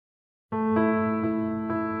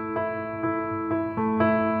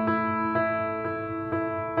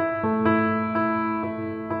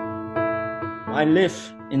I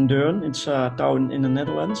live in Deurne. It's a town in the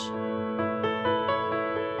Netherlands.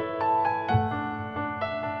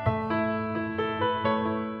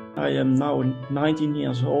 I am now 19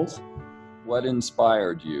 years old. What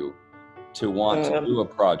inspired you to want to do a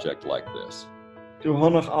project like this? To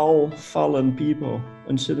honor all fallen people,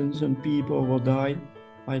 innocent people who died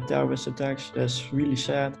by terrorist attacks. That's really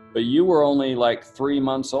sad. But you were only like 3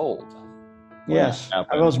 months old. Yes,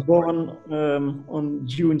 I was born on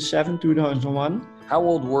June 7, 2001. How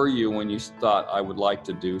old were you when you thought I would like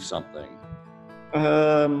to do something?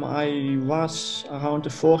 I was around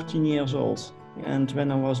 14 years old. And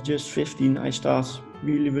when I was just 15, I started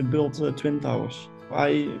really with build Twin Towers.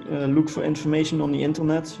 I look for information on the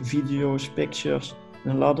internet, videos, pictures,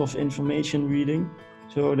 and a lot of information reading.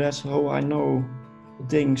 So that's how I know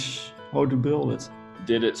things, how to build it.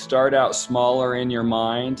 Did it start out smaller in your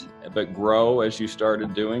mind, but grow as you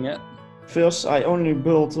started doing it? First, I only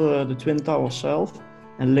built the Twin Tower itself,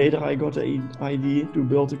 and later I got the idea to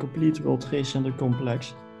build a complete World Trade Center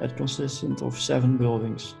complex that consisted of 7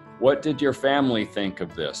 buildings. What did your family think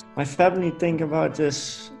of this? My family think about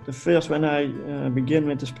this the first when I begin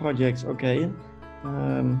with this project. Okay,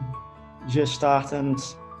 just start and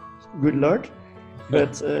good luck.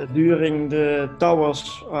 But during the towers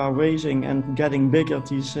are raising and getting bigger,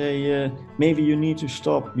 they say maybe you need to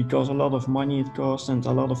stop because a lot of money it costs and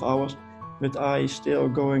a lot of hours. But I still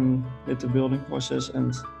going with the building process,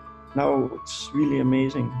 and now it's really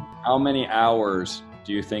amazing. How many hours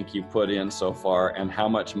do you think you put in so far, and how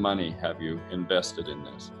much money have you invested in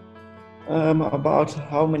this? About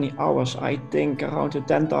how many hours? I think around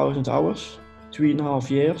 10,000 hours, 3.5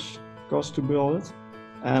 years cost to build it,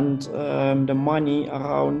 and the money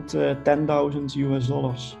around 10,000 US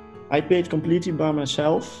dollars. I paid completely by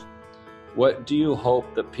myself. What do you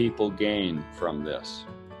hope that people gain from this,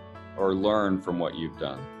 or learn from what you've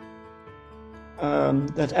done?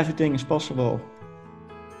 That everything is possible.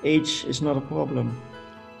 Age is not a problem.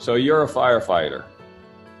 So you're a firefighter?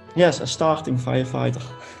 Yes, a starting firefighter.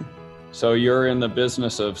 So you're in the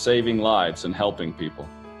business of saving lives and helping people?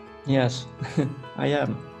 Yes, I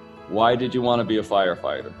am. Why did you want to be a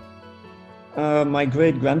firefighter? My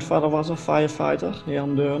great-grandfather was a firefighter here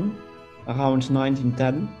in Deurne, around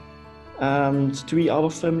 1910. And 3 other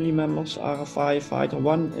family members are a firefighter.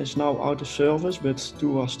 1 is now out of service, but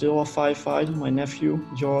 2 are still a firefighter. My nephew,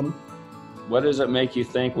 John. What does it make you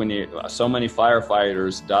think when so many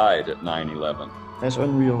firefighters died at 9/11? That's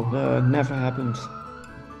unreal. Never happened.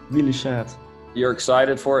 Really sad. You're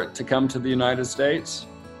excited for it to come to the United States?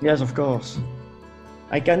 Yes, of course.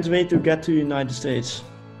 I can't wait to get to the United States.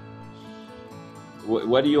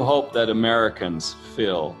 What do you hope that Americans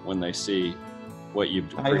feel when they see what you've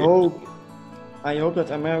created? I hope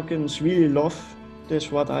that Americans really love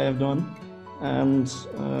this, what I have done, and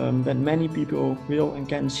that many people will and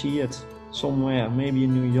can see it somewhere, maybe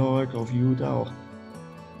in New York or Utah, or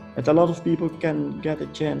that a lot of people can get a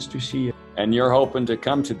chance to see it. And you're hoping to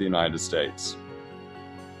come to the United States?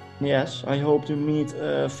 Yes, I hope to meet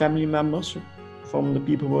family members from the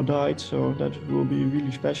people who died, so that will be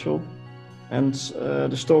really special. And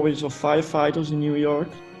the stories of firefighters in New York.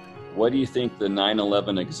 What do you think the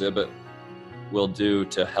 9/11 exhibit will do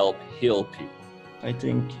to help heal people? I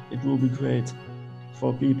think it will be great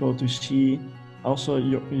for people to see. Also,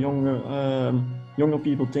 younger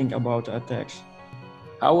people think about the attacks.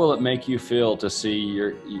 How will it make you feel to see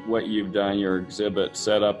what you've done, your exhibit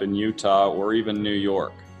set up in Utah or even New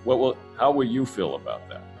York? How will you feel about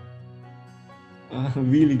that?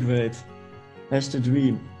 Really great. That's the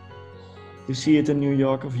dream. To see it in New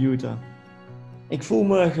York of Utah. Ik voel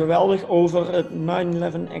me geweldig over het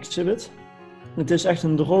 9/11 exhibit. Het is echt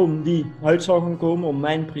een droom die uit zou gaan komen om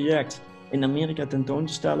mijn project in Amerika tentoon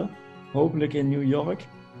te stellen. Hopelijk in New York.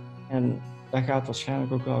 En dat gaat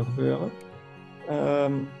waarschijnlijk ook wel gebeuren.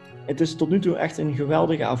 Het is tot nu toe echt een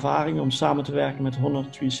geweldige ervaring om samen te werken met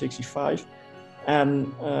 365.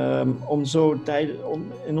 En om zo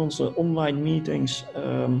in onze online meetings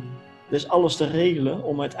dus alles te regelen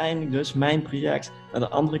om uiteindelijk dus mijn project naar de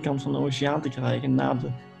andere kant van de oceaan te krijgen, naar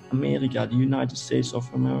Amerika, de United States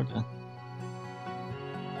of America.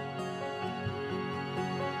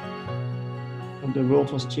 The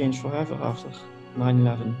world was changed forever after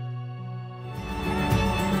 9/11.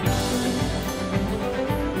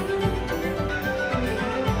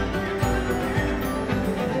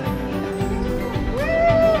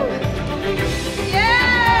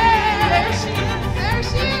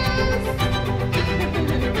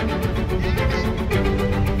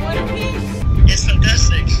 It's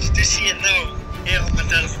fantastic to see it now here on my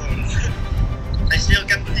telephone. I still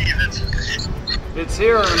can't believe it. It's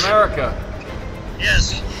here in America.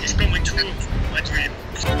 Yes, it's coming true. a dream.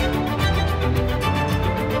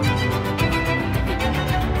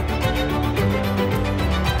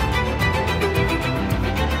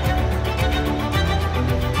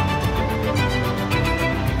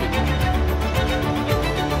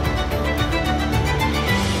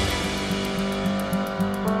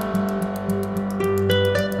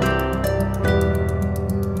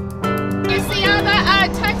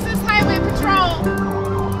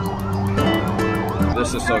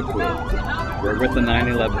 This is so cool. We're with the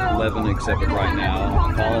 9/11 exhibit right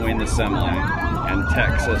now, following the semi, and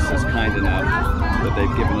Texas is kind enough that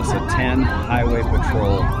they've given us a 10 highway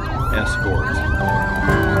patrol escort.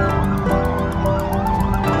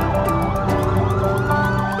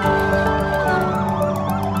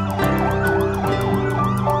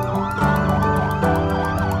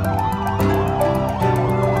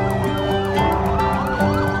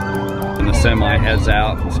 Semi heads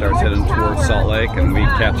out and starts heading towards Salt Lake, and we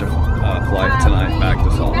catch a flight tonight back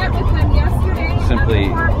to Salt Lake. Simply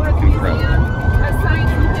incredible.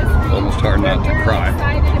 Almost hard not to cry.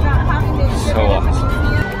 So awesome.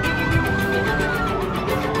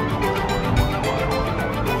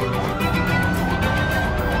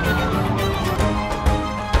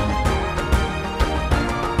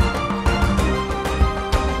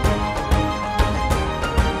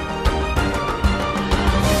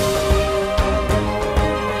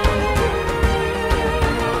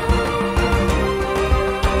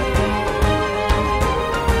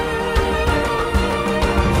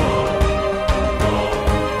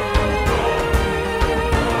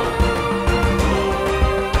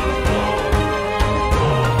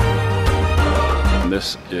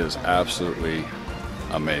 This is absolutely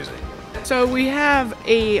amazing. So we have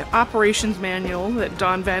a operations manual that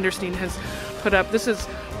Don Vandersteen has put up. This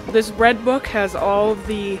red book has all of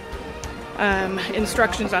the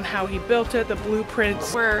instructions on how he built it, the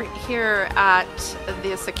blueprints. We're here at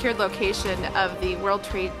the secured location of the World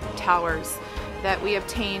Trade Towers that we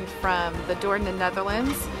obtained from the door in the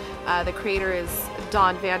Netherlands. The creator is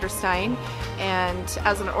Don Vandersteen, and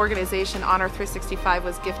as an organization, Honor 365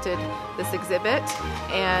 was gifted this exhibit,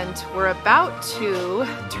 and we're about to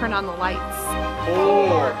turn on the lights.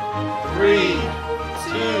 4, 3,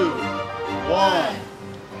 2, 1.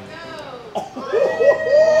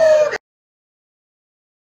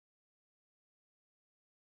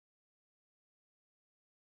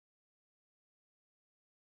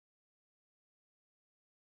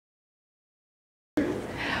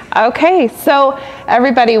 Okay, so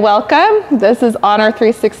everybody welcome. This is Honor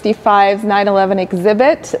 365's 9/11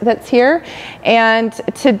 exhibit that's here. And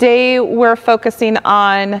today we're focusing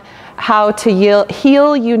on how to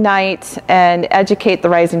heal, unite, and educate the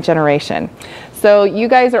rising generation. So you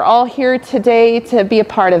guys are all here today to be a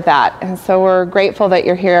part of that. And so we're grateful that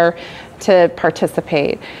you're here to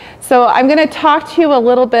participate. So I'm going to talk to you a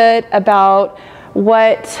little bit about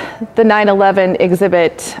what the 9/11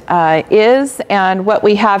 exhibit is and what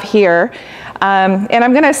we have here. And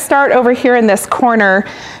I'm going to start over here in this corner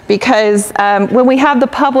because when we have the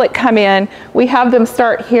public come in, we have them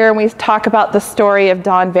start here and we talk about the story of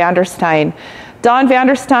Don Vandersteen. Don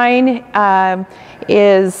Vandersteen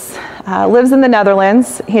lives in the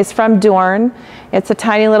Netherlands. He's from Doorn. It's a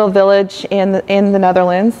tiny little village in the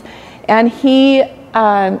Netherlands. And he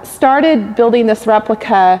started building this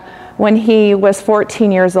replica when he was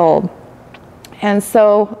 14 years old. And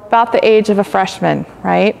so about the age of a freshman,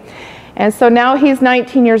 right? And so now he's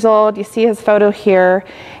 19 years old. You see his photo here.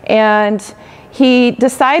 And he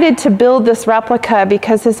decided to build this replica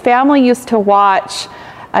because his family used to watch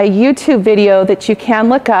a YouTube video that you can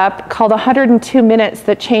look up called 102 Minutes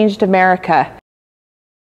That Changed America.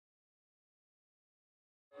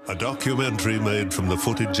 A documentary made from the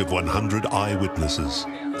footage of 100 eyewitnesses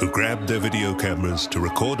who grabbed their video cameras to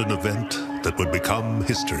record an event that would become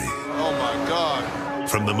history. Oh my God.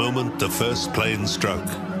 From the moment the first plane struck,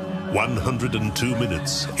 102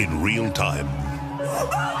 minutes in real time.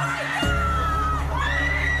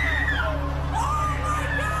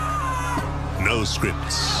 No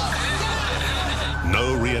scripts.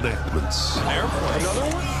 No reenactments.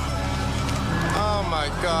 Another one? Oh my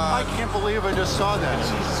God. I can't believe I just saw that.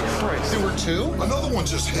 Jesus Christ. There were two? Another one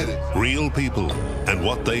just hit it. Real people and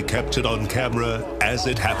what they captured on camera as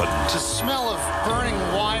it happened. The smell of burning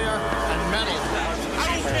wire and metal. I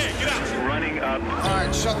don't care. Get out. Running up. All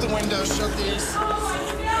right, shut the windows, shut these.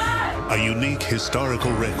 A unique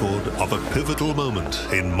historical record of a pivotal moment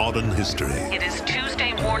in modern history. It is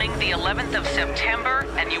Tuesday morning, the 11th of September,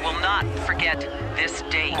 and you will not forget this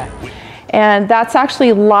date. And that's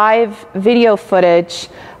actually live video footage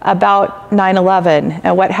about 9/11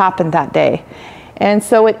 and what happened that day. And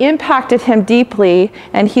so it impacted him deeply,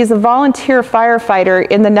 and he's a volunteer firefighter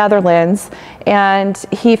in the Netherlands, and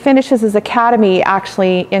he finishes his academy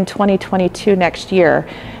actually in 2022 next year.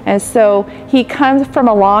 And so he comes from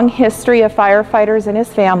a long history of firefighters in his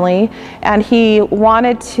family, and he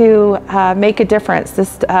wanted to make a difference.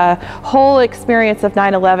 This whole experience of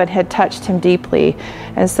 9/11 had touched him deeply,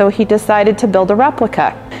 and so he decided to build a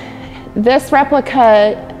replica. This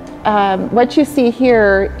replica, what you see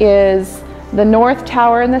here is the North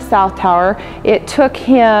Tower and the South Tower. It took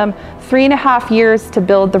him 3.5 years to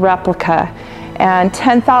build the replica, and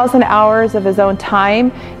 10,000 hours of his own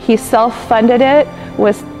time. He self-funded it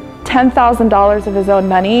with $10,000 of his own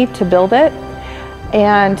money to build it.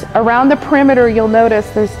 And around the perimeter, you'll notice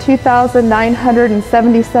there's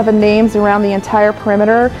 2,977 names around the entire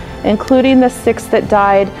perimeter, including the 6 that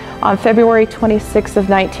died on February 26th of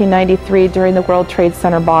 1993 during the World Trade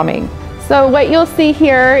Center bombing. So what you'll see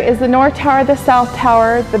here is the North Tower, the South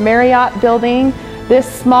Tower, the Marriott building. This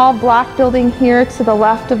small black building here to the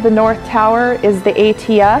left of the North Tower is the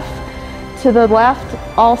ATF. To the left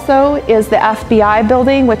also is the FBI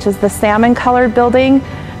building, which is the salmon colored building.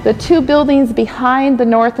 The 2 buildings behind the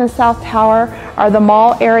North and South Tower are the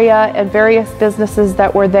mall area and various businesses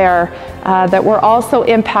that were there that were also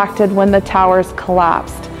impacted when the towers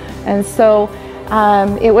collapsed. And so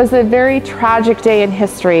it was a very tragic day in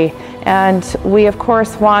history. And we, of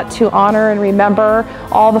course, want to honor and remember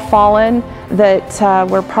all the fallen that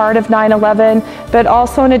were part of 9/11, but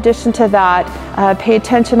also in addition to that, pay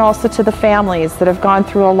attention also to the families that have gone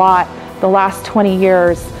through a lot the last 20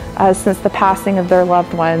 years since the passing of their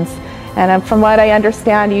loved ones. And from what I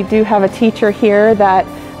understand, you do have a teacher here that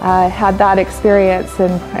had that experience,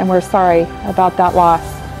 and we're sorry about that loss.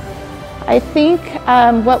 I think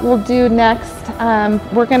what we'll do next,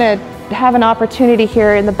 we're going to have an opportunity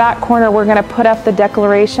here in the back corner. We're going to put up the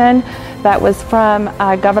declaration that was from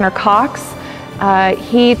Governor Cox.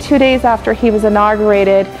 2 days after he was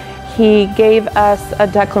inaugurated, he gave us a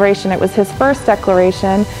declaration. It was his first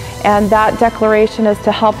declaration, and that declaration is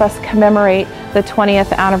to help us commemorate the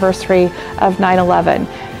 20th anniversary of 9/11.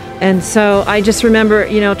 And so I just remember,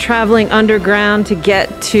 you know, traveling underground to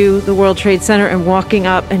get to the World Trade Center and walking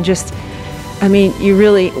up and just, I mean, you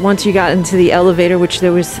really, once you got into the elevator, which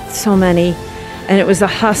there was so many, and it was a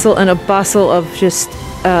hustle and a bustle of just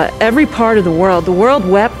every part of the world. The world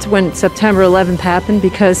wept when September 11th happened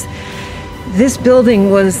because this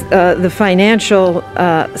building was the financial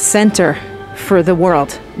center for the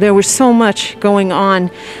world. There was so much going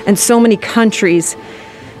on, and so many countries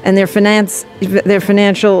and their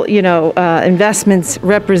financial, you know, investments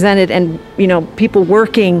represented, and, you know, people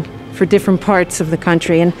working for different parts of the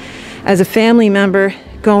country. And as a family member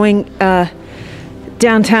going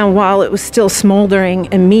downtown while it was still smoldering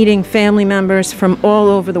and meeting family members from all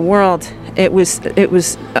over the world, it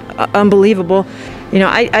was unbelievable. You know,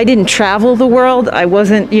 I didn't travel the world. I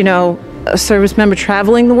wasn't, you know, a service member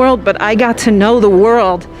traveling the world, but I got to know the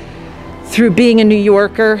world through being a New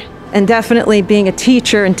Yorker, and definitely being a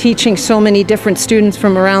teacher and teaching so many different students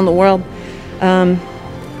from around the world.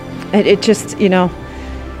 It just, you know,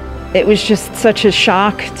 it was just such a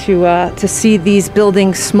shock to see these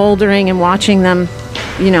buildings smoldering and watching them,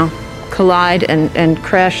 you know, collide and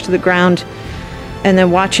crash to the ground, and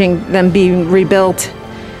then watching them being rebuilt.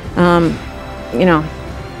 You know,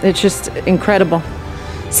 it's just incredible.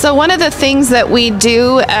 So one of the things that we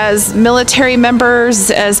do as military members,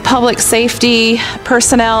 as public safety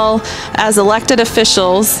personnel, as elected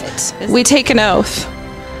officials, we take an oath.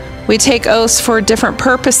 We take oaths for different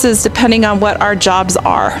purposes depending on what our jobs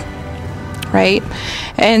are, right?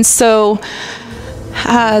 And so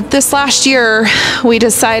this last year, we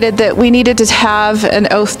decided that we needed to have an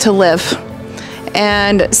oath to live.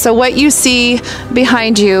 And so what you see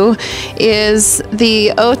behind you is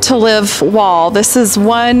the Oath to Live wall. This is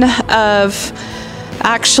one of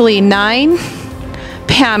actually 9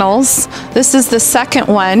 panels. This is the second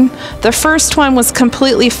one. The first one was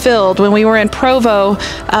completely filled. When we were in Provo,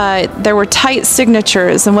 there were tight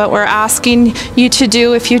signatures, and what we're asking you to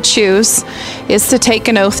do, if you choose, is to take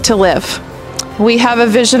an oath to live. We have a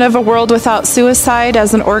vision of a world without suicide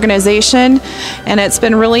as an organization, and it's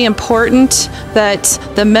been really important that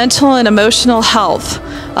the mental and emotional health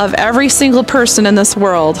of every single person in this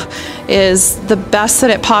world is the best that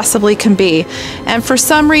it possibly can be. And for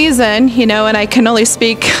some reason, you know, and I can only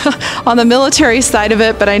speak on the military side of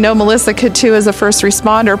it, but I know Melissa could too as a first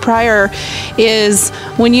responder prior, is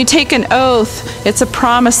when you take an oath, it's a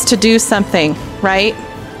promise to do something, right?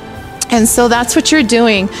 And so that's what you're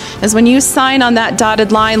doing, is when you sign on that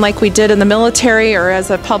dotted line like we did in the military or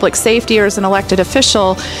as a public safety or as an elected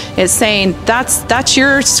official, is saying that's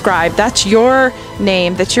your scribe, that's your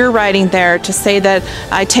name that you're writing there to say that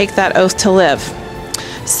I take that oath to live.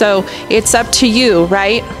 So it's up to you,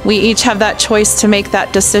 right? We each have that choice to make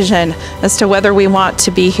that decision as to whether we want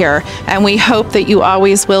to be here. And we hope that you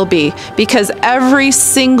always will be, because every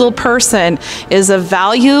single person is of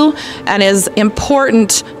value and is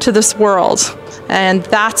important to this world. And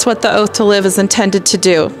that's what the oath to live is intended to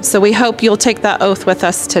do. So we hope you'll take that oath with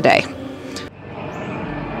us today.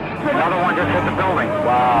 Another one just hit the building.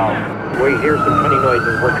 Wow. We hear some funny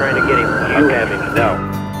noises. We're trying to get him. You have him. No.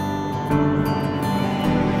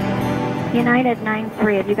 United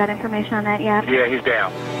 9-3, have you got information on that yet? Yeah, he's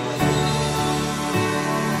down.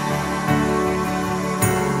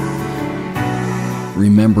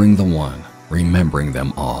 Remembering the one, remembering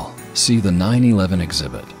them all. See the 9/11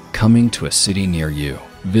 exhibit, coming to a city near you.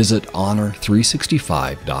 Visit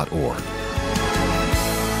honor365.org.